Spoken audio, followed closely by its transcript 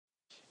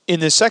In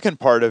the second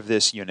part of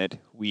this unit,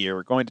 we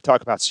are going to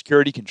talk about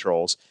security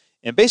controls.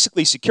 And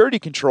basically, security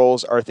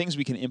controls are things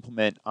we can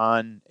implement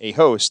on a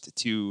host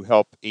to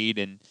help aid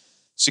in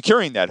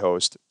securing that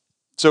host.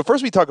 So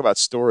first we talk about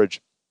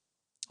storage.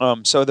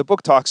 So the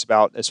book talks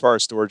about, as far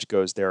as storage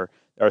goes, there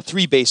are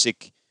three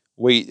basic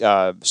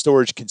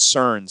storage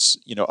concerns,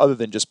 other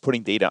than just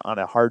putting data on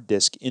a hard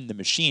disk in the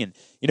machine.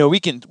 We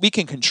can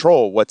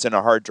control what's in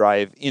a hard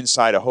drive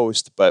inside a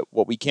host, but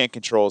what we can't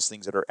control is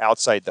things that are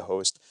outside the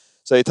host.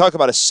 So they talk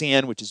about a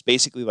SAN, which is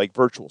basically like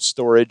virtual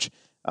storage,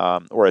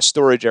 or a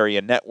storage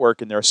area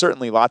network, and there are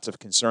certainly lots of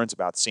concerns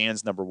about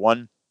SANs. Number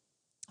one,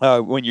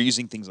 when you're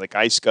using things like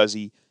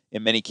iSCSI,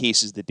 in many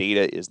cases, the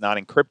data is not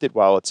encrypted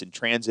while it's in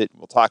transit.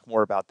 We'll talk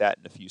more about that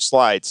in a few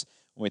slides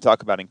when we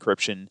talk about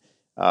encryption.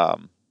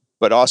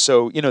 But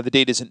also, the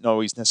data isn't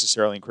always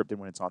necessarily encrypted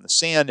when it's on the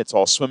SAN. It's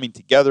all swimming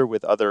together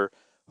with other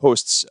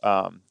hosts'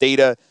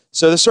 data.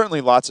 So there's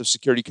certainly lots of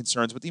security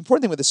concerns. But the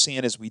important thing with the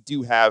SAN is we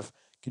do have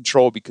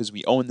control because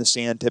we own the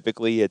SAN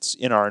typically. It's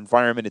in our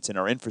environment. It's in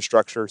our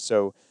infrastructure.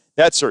 So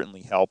that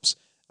certainly helps.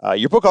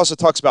 Your book also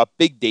talks about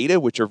big data,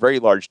 which are very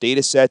large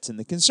data sets. And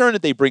the concern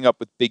that they bring up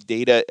with big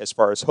data as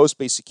far as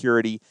host-based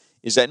security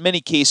is that in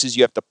many cases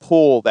you have to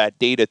pull that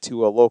data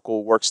to a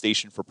local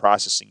workstation for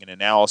processing and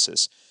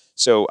analysis.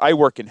 So I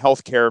work in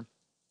healthcare,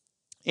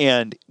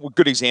 and a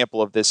good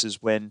example of this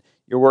is when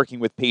you're working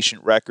with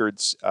patient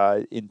records.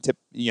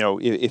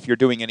 If you're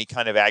doing any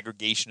kind of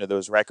aggregation of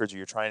those records, or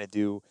you're trying to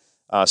do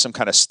some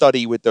kind of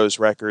study with those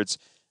records,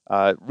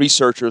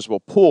 researchers will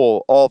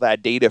pull all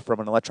that data from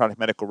an electronic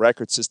medical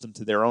record system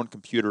to their own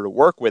computer to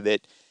work with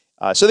it.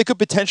 So they could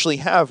potentially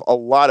have a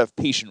lot of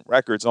patient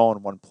records all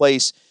in one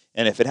place.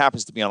 And if it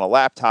happens to be on a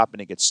laptop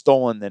and it gets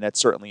stolen, then that's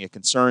certainly a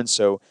concern.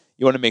 So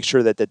you want to make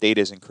sure that the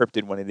data is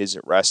encrypted when it is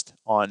at rest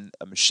on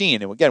a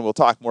machine. And again, we'll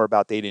talk more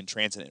about data in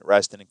transit at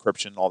rest and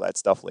encryption and all that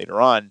stuff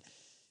later on.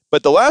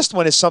 But the last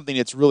one is something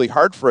that's really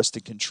hard for us to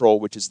control,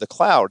 which is the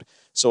cloud.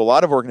 So a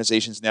lot of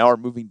organizations now are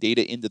moving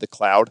data into the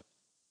cloud.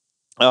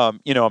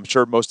 I'm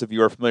sure most of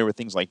you are familiar with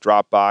things like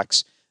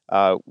Dropbox,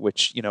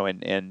 which,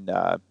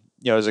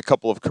 there's a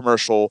couple of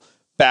commercial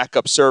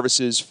backup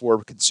services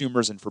for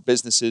consumers and for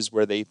businesses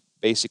where they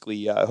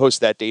basically host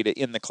that data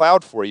in the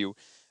cloud for you.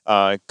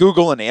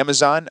 Google and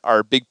Amazon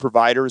are big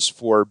providers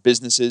for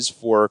businesses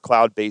for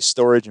cloud-based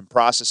storage and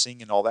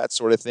processing and all that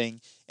sort of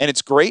thing. And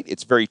it's great.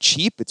 It's very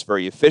cheap. It's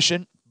very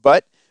efficient.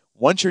 But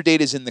once your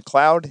data is in the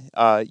cloud,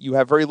 you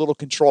have very little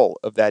control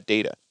of that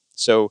data.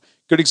 So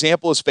good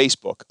example is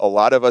Facebook. A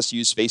lot of us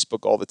use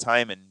Facebook all the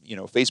time. And,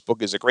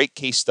 Facebook is a great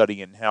case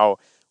study in how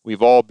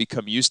we've all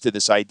become used to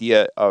this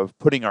idea of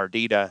putting our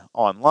data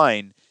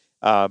online.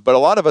 But a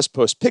lot of us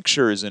post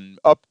pictures and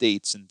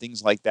updates and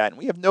things like that, and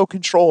we have no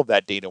control of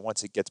that data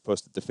once it gets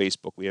posted to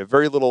Facebook. We have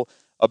very little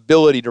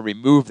ability to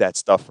remove that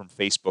stuff from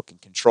Facebook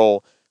and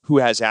control who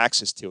has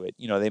access to it.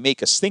 They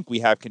make us think we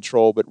have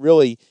control, but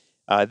really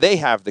they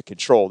have the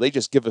control. They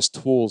just give us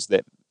tools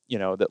that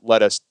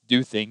let us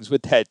do things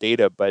with that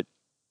data, but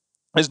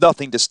there's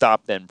nothing to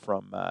stop them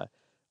from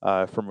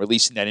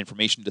releasing that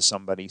information to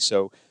somebody.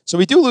 So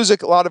we do lose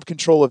a lot of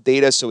control of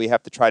data, so we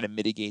have to try to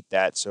mitigate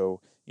that.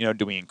 So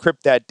do we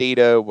encrypt that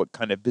data? What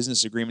kind of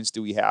business agreements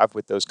do we have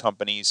with those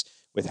companies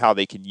with how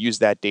they can use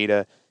that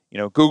data?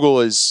 Google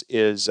is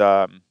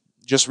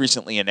just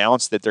recently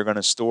announced that they're going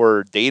to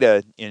store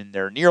data in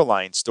their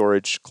nearline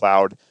storage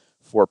cloud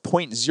for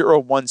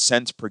 0.01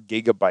 cents per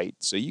gigabyte.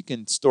 So you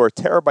can store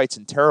terabytes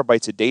and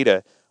terabytes of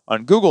data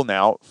on Google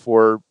now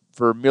for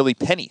merely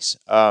pennies.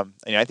 And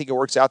I think it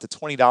works out to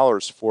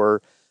 $20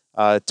 for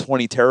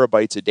 20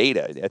 terabytes of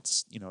data.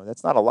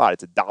 That's not a lot.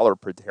 It's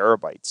 $1 per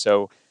terabyte.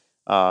 So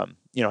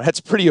that's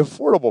pretty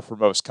affordable for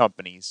most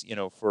companies,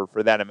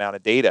 for that amount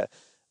of data.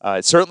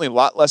 It's certainly a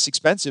lot less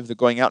expensive than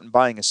going out and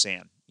buying a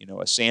SAN.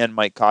 A SAN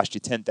might cost you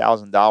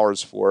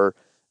 $10,000 for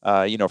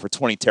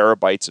 20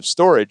 terabytes of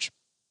storage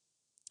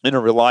in a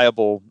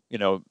reliable,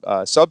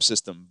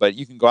 subsystem. But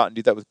you can go out and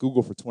do that with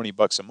Google for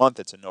 $20 a month.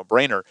 It's a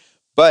no-brainer.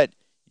 But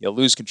you'll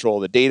lose control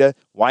of the data.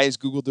 Why is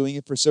Google doing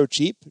it for so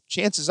cheap?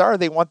 Chances are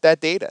they want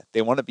that data.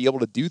 They want to be able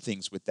to do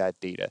things with that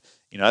data.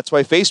 That's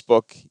why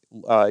Facebook,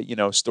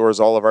 stores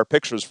all of our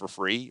pictures for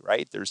free,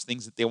 right? There's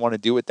things that they want to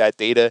do with that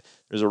data.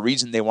 There's a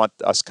reason they want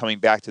us coming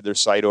back to their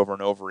site over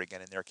and over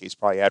again, in their case,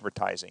 probably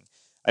advertising.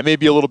 I may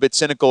be a little bit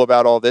cynical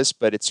about all this,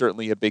 but it's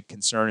certainly a big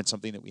concern and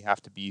something that we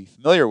have to be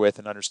familiar with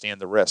and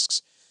understand the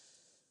risks.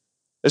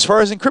 As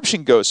far as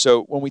encryption goes,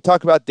 so when we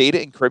talk about data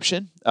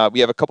encryption, we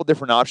have a couple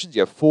different options.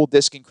 You have full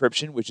disk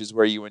encryption, which is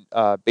where you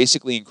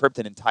basically encrypt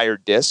an entire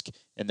disk,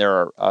 and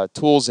there are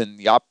tools in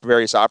the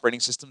various operating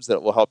systems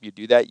that will help you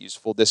do that. Use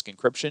full disk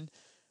encryption.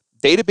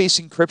 Database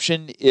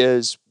encryption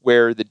is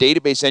where the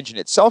database engine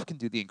itself can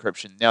do the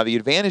encryption. Now, the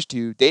advantage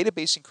to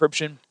database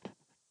encryption,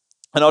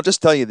 and I'll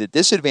just tell you the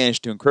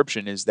disadvantage to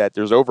encryption is that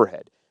there's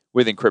overhead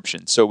with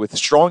encryption. So with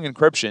strong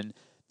encryption,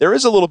 there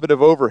is a little bit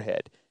of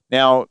overhead.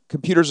 Now,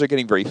 computers are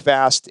getting very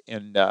fast,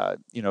 and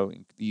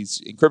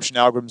these encryption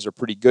algorithms are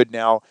pretty good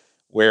now,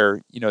 where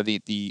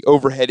the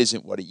overhead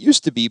isn't what it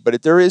used to be,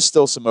 but there is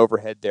still some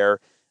overhead there.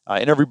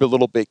 and every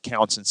little bit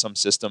counts in some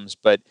systems.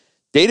 But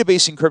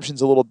database encryption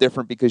is a little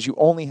different because you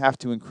only have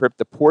to encrypt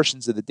the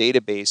portions of the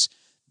database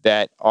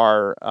that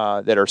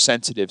are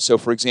sensitive. So,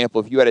 for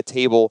example, if you had a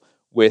table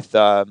with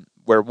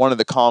where one of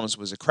the columns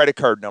was a credit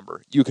card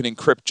number, you can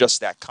encrypt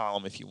just that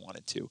column if you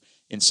wanted to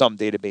in some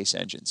database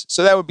engines.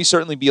 So that would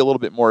certainly be a little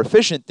bit more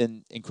efficient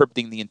than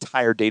encrypting the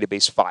entire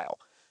database file.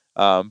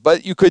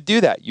 But you could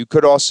do that. You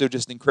could also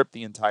just encrypt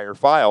the entire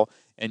file,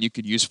 and you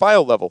could use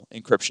file level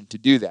encryption to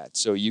do that.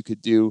 So you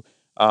could do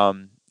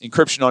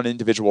encryption on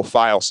individual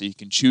files. So you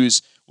can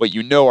choose what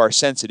you know are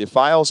sensitive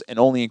files and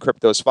only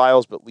encrypt those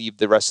files, but leave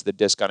the rest of the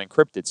disk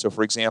unencrypted. So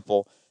for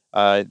example,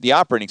 the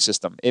operating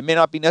system, it may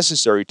not be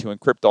necessary to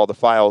encrypt all the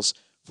files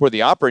for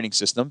the operating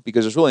system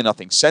because there's really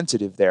nothing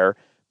sensitive there.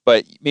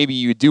 But maybe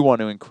you do want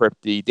to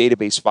encrypt the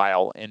database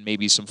file and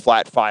maybe some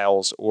flat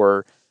files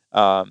or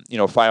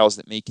files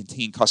that may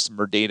contain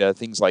customer data,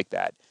 things like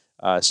that.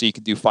 So you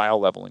can do file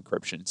level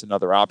encryption. It's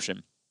another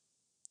option.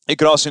 It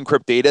could also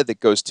encrypt data that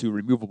goes to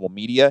removable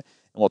media,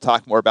 and we'll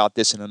talk more about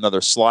this in another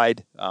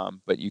slide.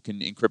 But you can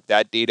encrypt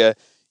that data.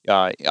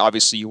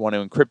 Obviously, you want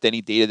to encrypt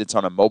any data that's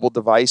on a mobile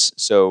device,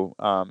 so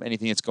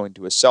anything that's going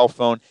to a cell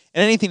phone,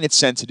 and anything that's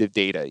sensitive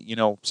data.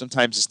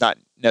 Sometimes it's not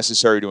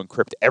necessary to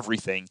encrypt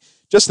everything,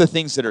 just the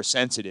things that are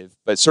sensitive.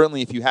 But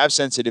certainly, if you have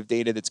sensitive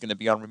data that's going to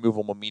be on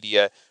removable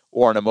media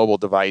or on a mobile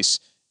device,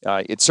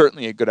 it's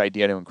certainly a good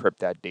idea to encrypt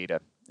that data.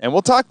 And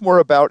we'll talk more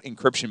about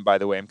encryption, by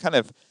the way. I'm kind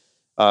of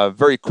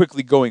very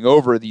quickly going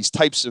over these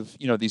types of,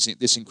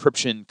 this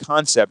encryption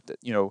concept.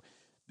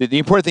 The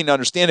important thing to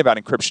understand about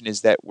encryption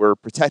is that we're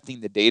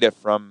protecting the data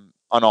from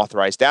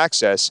unauthorized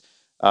access.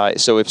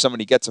 So if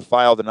somebody gets a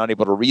file, they're not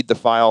able to read the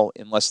file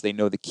unless they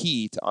know the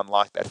key to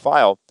unlock that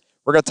file.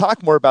 We're going to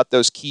talk more about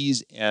those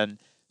keys and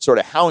sort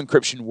of how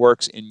encryption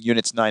works in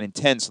units 9 and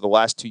 10. So the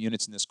last 2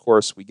 units in this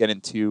course, we get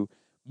into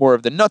more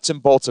of the nuts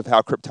and bolts of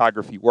how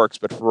cryptography works.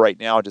 But for right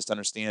now, just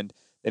understand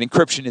that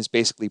encryption is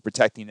basically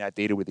protecting that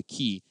data with a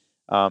key.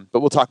 But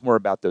we'll talk more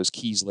about those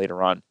keys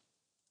later on.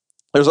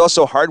 There's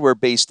also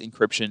hardware-based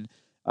encryption,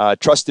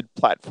 Trusted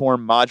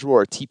Platform Module,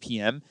 or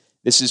TPM.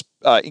 This is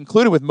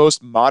included with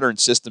most modern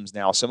systems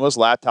now. So most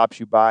laptops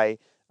you buy,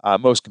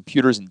 most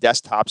computers and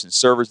desktops and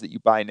servers that you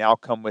buy now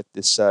come with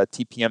this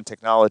TPM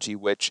technology,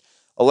 which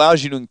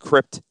allows you to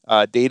encrypt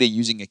data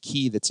using a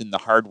key that's in the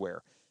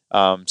hardware.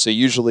 So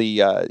usually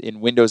in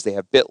Windows, they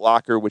have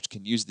BitLocker, which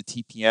can use the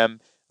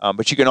TPM.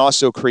 But you can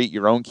also create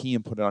your own key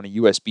and put it on a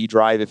USB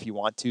drive if you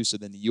want to. So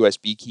then the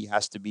USB key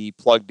has to be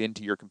plugged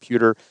into your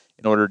computer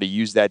in order to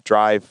use that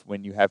drive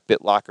when you have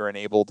BitLocker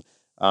enabled.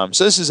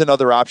 So this is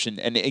another option.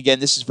 And again,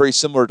 this is very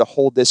similar to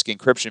whole disk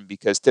encryption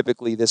because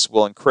typically this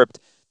will encrypt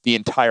the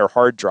entire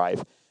hard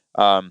drive.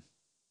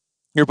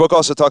 Your book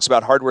also talks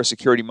about hardware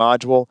security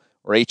module,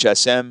 or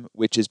HSM,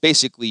 which is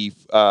basically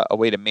a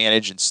way to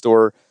manage and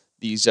store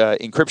these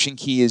encryption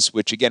keys,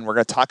 which again, we're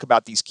going to talk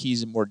about these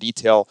keys in more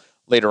detail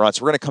later on.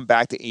 So we're going to come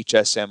back to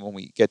HSM when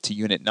we get to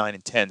Unit 9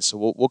 and 10.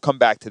 So we'll come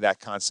back to that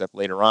concept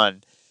later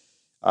on.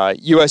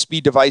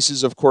 USB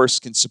devices, of course,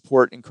 can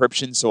support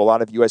encryption. So a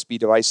lot of USB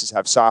devices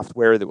have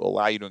software that will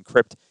allow you to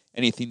encrypt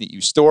anything that you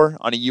store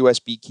on a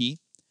USB key.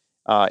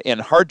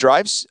 And hard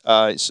drives,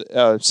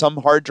 some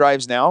hard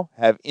drives now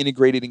have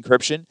integrated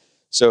encryption.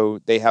 So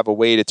they have a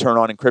way to turn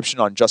on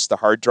encryption on just the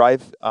hard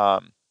drive.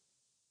 So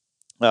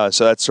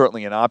that's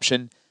certainly an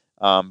option.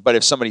 But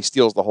if somebody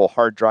steals the whole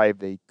hard drive,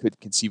 they could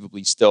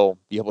conceivably still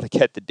be able to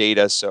get the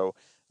data. So,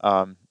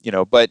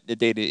 but the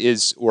data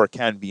is or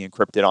can be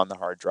encrypted on the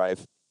hard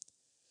drive.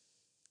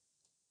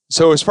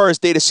 So as far as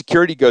data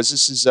security goes,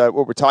 this is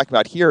what we're talking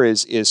about here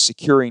is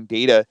securing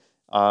data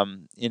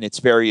in its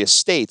various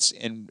states.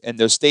 And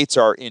those states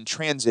are in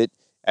transit,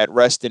 at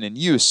rest, and in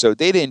use. So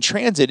data in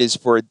transit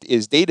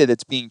is data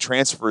that's being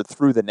transferred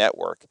through the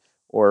network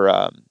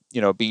or,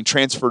 being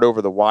transferred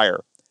over the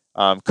wire.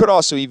 Could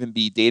also even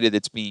be data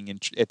that's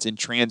it's in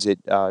transit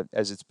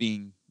as it's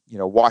being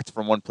walked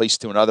from one place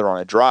to another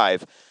on a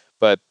drive.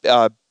 But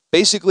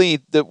basically,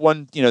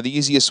 the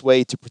easiest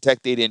way to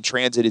protect data in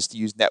transit is to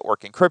use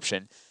network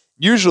encryption.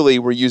 Usually,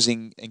 we're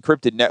using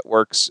encrypted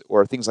networks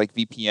or things like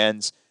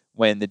VPNs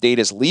when the data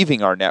is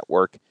leaving our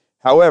network.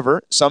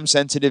 However, some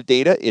sensitive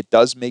data, it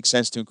does make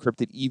sense to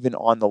encrypt it even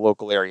on the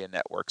local area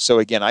network. So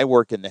again, I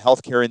work in the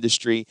healthcare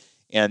industry,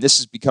 and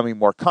this is becoming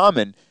more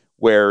common,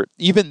 where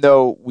even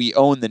though we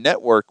own the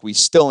network, we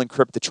still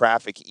encrypt the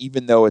traffic,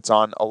 even though it's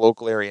on a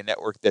local area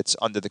network that's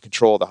under the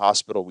control of the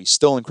hospital. We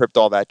still encrypt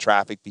all that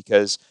traffic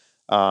because,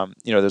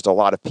 there's a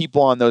lot of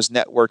people on those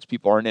networks.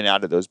 People are in and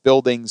out of those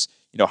buildings.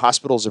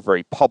 Hospitals are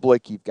very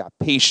public. You've got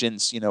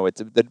patients.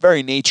 It's the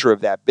very nature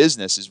of that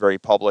business is very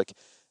public.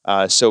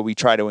 So we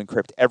try to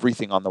encrypt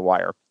everything on the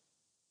wire.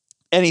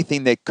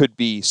 Anything that could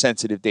be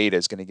sensitive data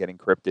is going to get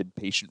encrypted.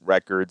 Patient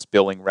records,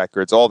 billing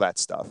records, all that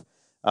stuff.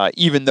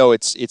 Even though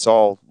it's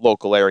all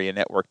local area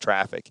network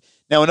traffic.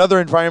 Now, in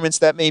other environments,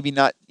 that may be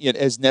not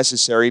as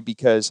necessary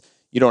because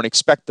you don't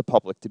expect the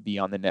public to be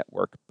on the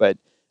network. But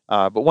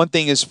one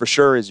thing is for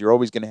sure is you're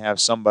always going to have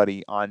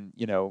somebody on,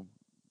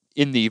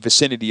 in the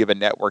vicinity of a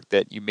network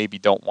that you maybe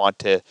don't want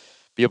to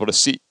be able to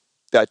see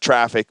that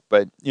traffic.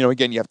 But,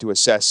 again, you have to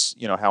assess,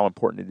 how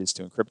important it is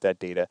to encrypt that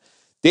data.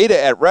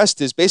 Data at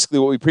rest is basically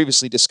what we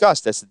previously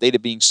discussed. That's the data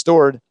being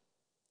stored.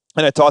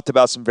 And I talked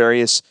about some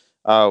various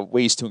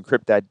ways to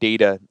encrypt that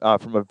data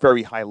from a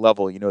very high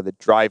level.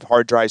 The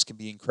hard drives can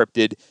be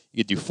encrypted.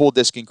 You can do full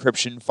disk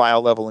encryption,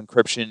 file level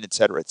encryption, et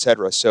cetera, et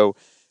cetera. So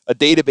a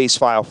database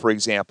file, for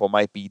example,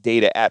 might be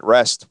data at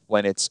rest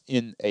when it's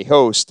in a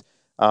host,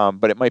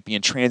 but it might be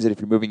in transit if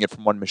you're moving it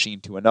from one machine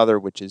to another,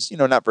 which is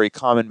not very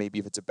common. Maybe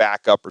if it's a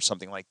backup or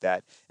something like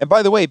that. And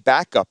by the way,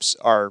 backups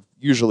are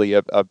usually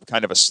a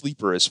kind of a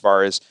sleeper as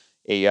far as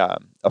a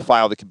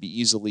file that can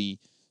be easily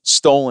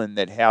stolen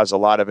that has a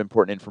lot of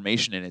important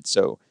information in it.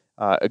 So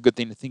a good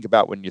thing to think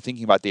about when you're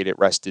thinking about data at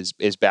rest is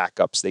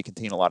backups. They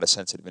contain a lot of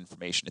sensitive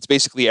information. It's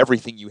basically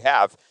everything you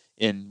have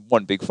in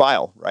one big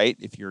file, right?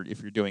 If you're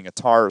doing a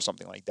tar or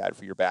something like that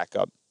for your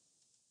backup.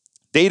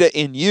 Data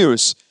in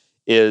use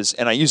is,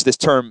 and I used this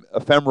term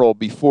ephemeral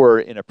before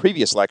in a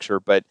previous lecture,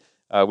 but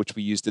which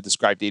we use to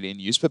describe data in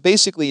use. But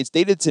basically, it's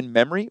data that's in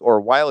memory or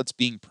while it's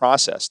being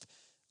processed.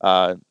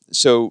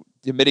 So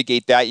to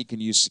mitigate that, you can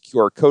use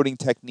secure coding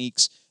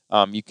techniques.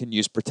 You can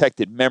use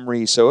protected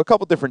memory. So a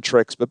couple different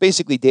tricks, but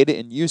basically data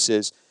in use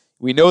is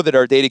we know that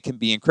our data can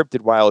be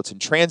encrypted while it's in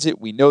transit.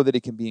 We know that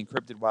it can be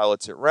encrypted while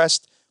it's at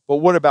rest. But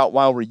what about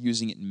while we're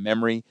using it in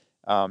memory?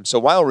 So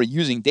while we're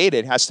using data,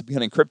 it has to be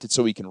unencrypted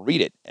so we can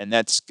read it. And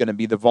that's going to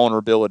be the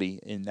vulnerability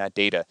in that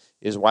data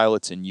is while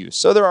it's in use.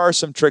 So there are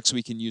some tricks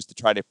we can use to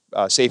try to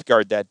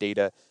safeguard that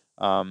data.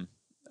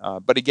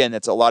 But again,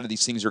 a lot of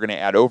these things are going to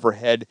add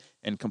overhead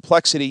and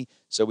complexity.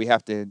 So we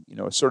have to,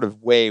 sort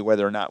of weigh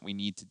whether or not we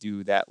need to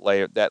do that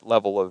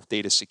level of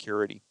data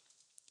security.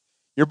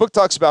 Your book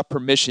talks about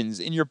permissions.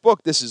 In your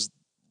book, this is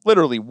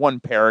literally one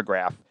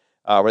paragraph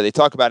where they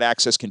talk about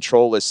access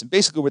control lists. And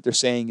basically what they're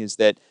saying is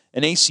that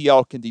an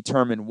ACL can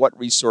determine what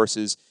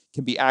resources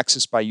can be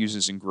accessed by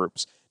users and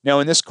groups. Now,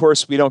 in this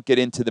course, we don't get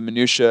into the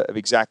minutia of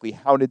exactly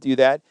how to do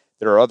that.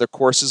 There are other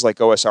courses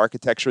like OS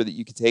architecture that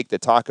you can take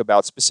that talk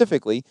about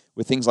specifically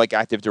with things like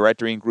Active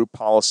Directory and group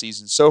policies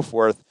and so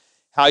forth,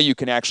 how you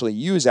can actually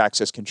use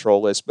access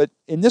control lists. But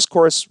in this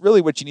course,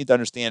 really what you need to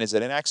understand is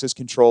that an access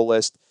control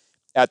list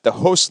at the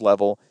host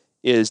level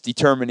is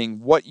determining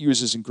what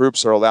users and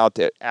groups are allowed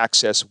to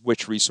access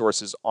which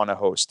resources on a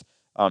host.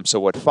 So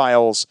what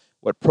files,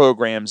 what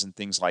programs, and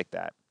things like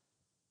that.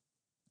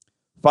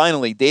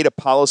 Finally, data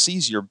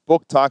policies. Your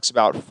book talks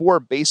about 4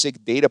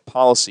 basic data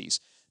policies.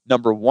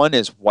 Number 1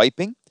 is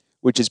wiping,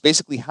 which is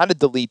basically how to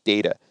delete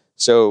data.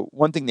 So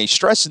one thing they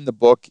stress in the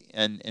book,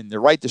 and they're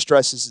right to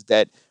stress, is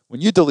that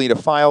when you delete a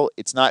file,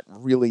 it's not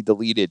really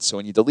deleted. So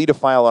when you delete a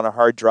file on a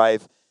hard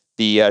drive,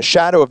 the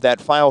shadow of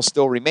that file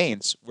still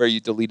remains where you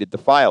deleted the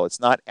file. It's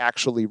not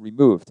actually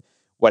removed.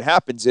 What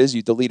happens is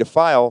you delete a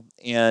file,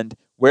 and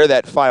where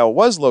that file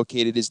was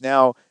located is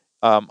now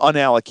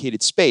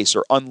unallocated space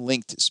or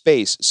unlinked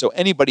space. So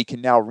anybody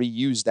can now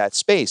reuse that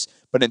space.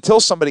 But until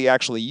somebody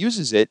actually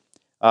uses it,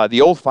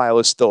 the old file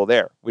is still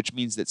there, which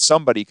means that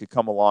somebody could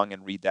come along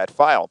and read that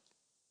file.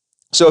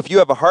 So if you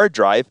have a hard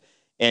drive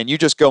and you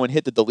just go and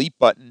hit the delete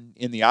button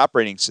in the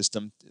operating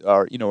system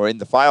or in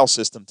the file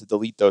system to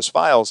delete those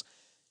files,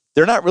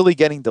 they're not really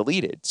getting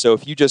deleted. So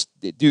if you just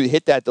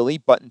hit that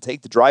delete button,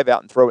 take the drive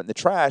out and throw it in the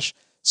trash,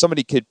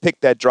 somebody could pick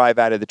that drive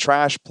out of the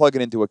trash, plug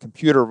it into a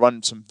computer,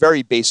 run some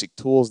very basic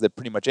tools that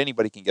pretty much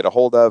anybody can get a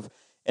hold of,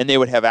 and they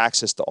would have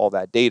access to all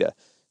that data.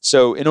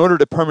 So in order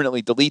to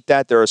permanently delete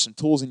that, there are some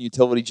tools and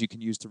utilities you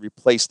can use to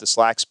replace the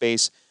slack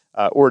space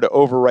or to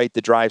overwrite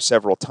the drive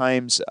several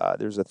times.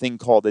 There's a thing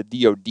called a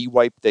DoD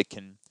wipe that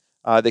can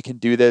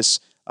do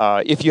this.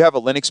 If you have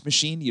a Linux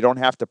machine, you don't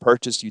have to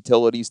purchase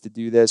utilities to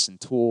do this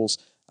and tools.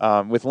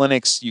 With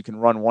Linux, you can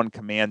run one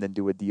command and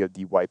do a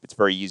DoD wipe. It's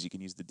very easy. You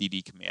can use the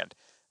DD command.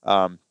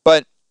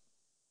 But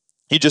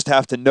you just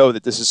have to know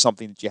that this is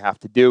something that you have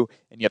to do,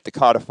 and you have to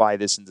codify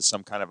this into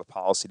some kind of a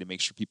policy to make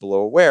sure people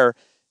are aware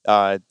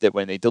that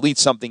when they delete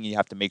something, you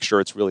have to make sure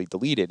it's really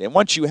deleted. And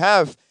once you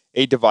have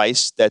a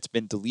device that's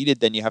been deleted,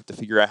 then you have to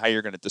figure out how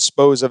you're going to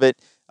dispose of it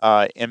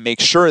and make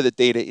sure that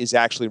data is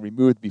actually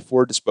removed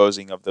before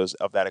disposing of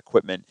that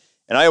equipment.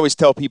 And I always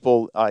tell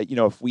people,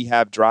 if we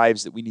have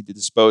drives that we need to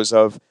dispose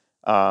of,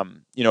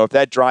 if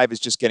that drive is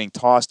just getting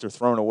tossed or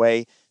thrown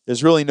away,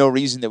 there's really no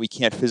reason that we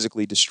can't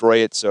physically destroy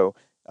it. So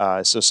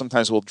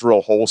sometimes we'll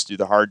drill holes through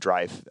the hard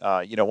drive.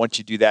 Once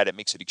you do that, it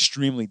makes it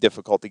extremely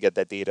difficult to get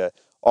that data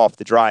off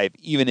the drive,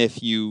 even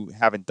if you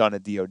haven't done a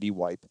DoD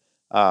wipe.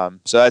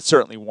 So that's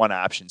certainly one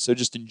option. So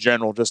just in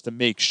general, just to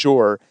make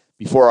sure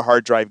before a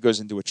hard drive goes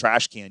into a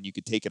trash can, you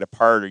could take it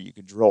apart, or you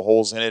could drill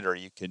holes in it, or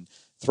you can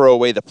throw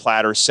away the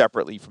platter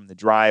separately from the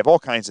drive, all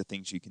kinds of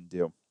things you can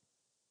do.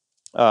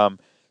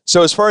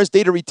 So as far as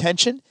data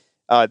retention,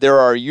 there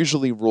are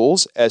usually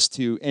rules as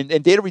to,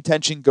 and data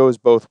retention goes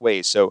both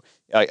ways. So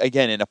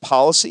again, in a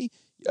policy,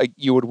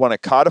 you would want to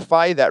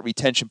codify that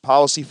retention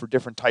policy for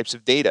different types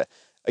of data.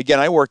 Again,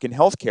 I work in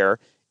healthcare,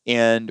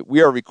 and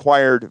we are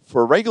required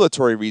for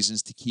regulatory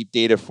reasons to keep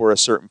data for a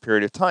certain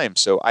period of time.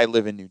 So I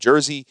live in New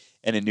Jersey,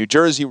 and in New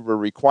Jersey, we're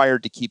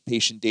required to keep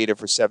patient data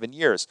for 7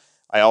 years.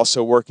 I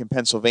also work in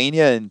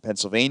Pennsylvania. In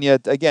Pennsylvania,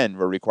 again,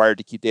 we're required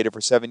to keep data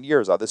for 7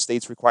 years. Other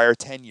states require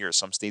 10 years.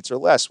 Some states are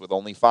less with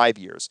only 5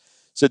 years.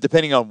 So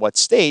depending on what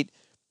state,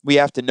 we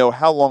have to know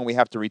how long we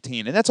have to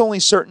retain. And that's only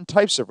certain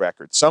types of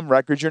records. Some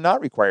records you're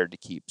not required to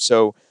keep.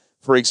 So,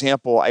 for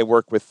example, I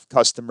work with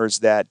customers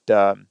that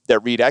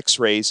read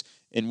X-rays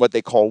in what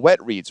they call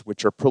wet reads,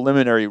 which are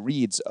preliminary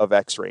reads of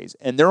X-rays.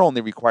 And they're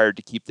only required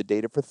to keep the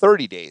data for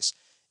 30 days.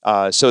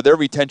 So their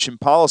retention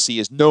policy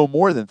is no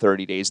more than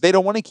 30 days. They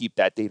don't want to keep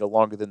that data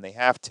longer than they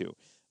have to.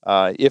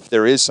 If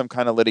there is some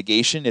kind of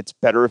litigation, it's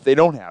better if they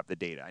don't have the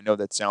data. I know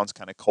that sounds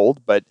kind of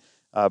cold, but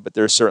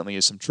there certainly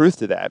is some truth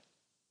to that.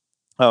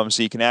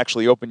 So you can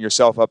actually open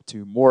yourself up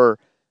to more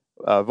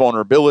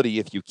vulnerability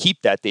if you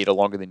keep that data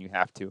longer than you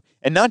have to.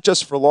 And not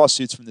just for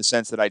lawsuits from the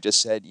sense that I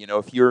just said,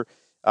 if you're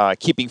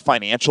keeping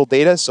financial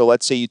data, so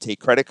let's say you take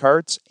credit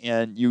cards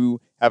and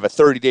you have a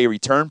 30-day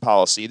return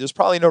policy, there's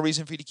probably no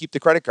reason for you to keep the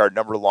credit card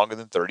number longer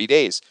than 30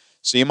 days.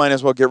 So you might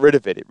as well get rid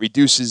of it. It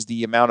reduces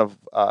the amount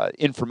of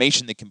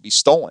information that can be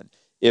stolen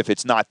if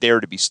it's not there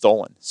to be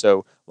stolen.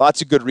 So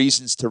lots of good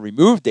reasons to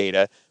remove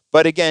data.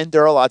 But again,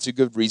 there are lots of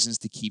good reasons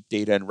to keep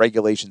data, and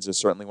regulations are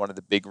certainly one of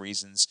the big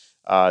reasons.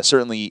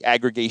 Certainly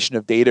aggregation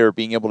of data or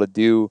being able to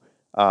do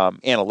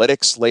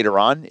analytics later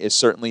on is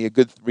certainly a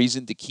good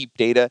reason to keep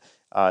data.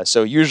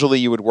 So usually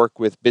you would work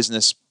with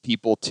business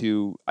people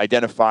to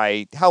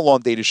identify how long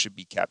data should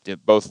be kept,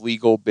 both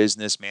legal,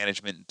 business,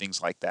 management, and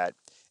things like that.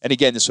 And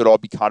again, this would all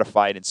be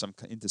codified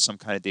into some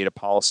kind of data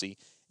policy.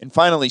 And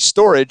finally,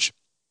 storage.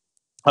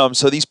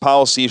 So these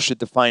policies should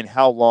define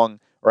how long,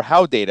 or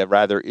how data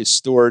rather, is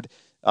stored.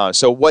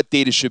 So what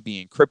data should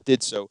be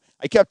encrypted. So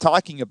I kept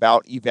talking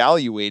about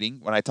evaluating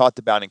when I talked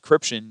about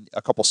encryption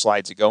a couple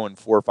slides ago and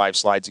 4 or 5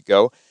 slides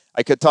ago.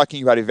 I kept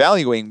talking about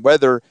evaluating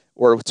whether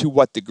or to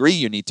what degree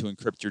you need to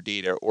encrypt your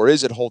data, or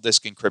is it whole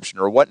disk encryption,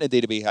 or what in a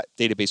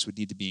database would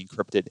need to be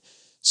encrypted.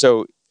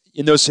 So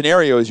in those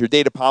scenarios, your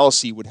data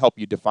policy would help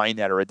you define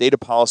that, or a data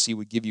policy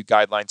would give you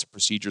guidelines and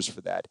procedures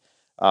for that.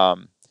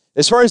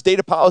 As far as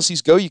data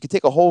policies go, you could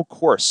take a whole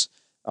course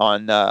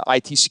on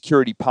IT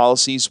security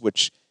policies,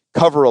 which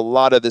cover a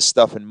lot of this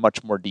stuff in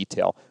much more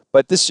detail.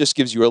 But this just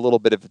gives you a little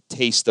bit of a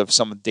taste of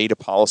some data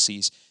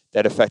policies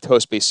that affect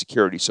host-based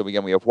security. So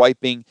again, we have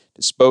wiping,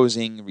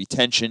 disposing,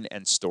 retention,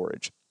 and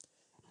storage.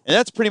 And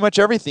that's pretty much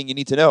everything you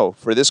need to know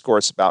for this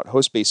course about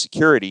host-based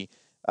security.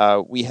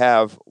 We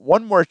have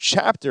one more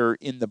chapter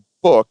in the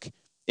book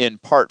in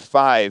part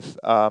 5,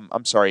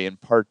 in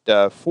part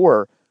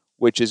 4,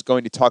 which is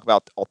going to talk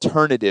about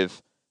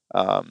alternative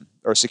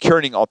or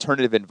securing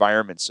alternative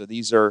environments. So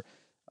these are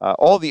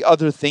all the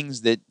other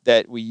things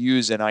that we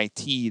use in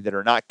IT that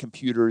are not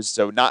computers,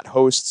 so not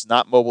hosts,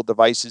 not mobile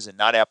devices, and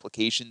not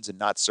applications, and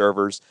not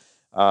servers.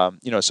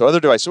 So other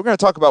devices. So we're going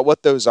to talk about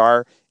what those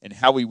are and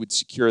how we would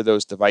secure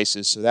those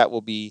devices. So that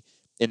will be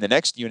in the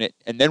next unit,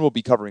 and then we'll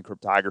be covering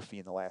cryptography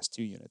in the last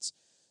 2 units.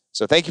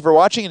 So thank you for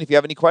watching, and if you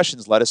have any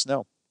questions, let us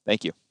know.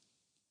 Thank you.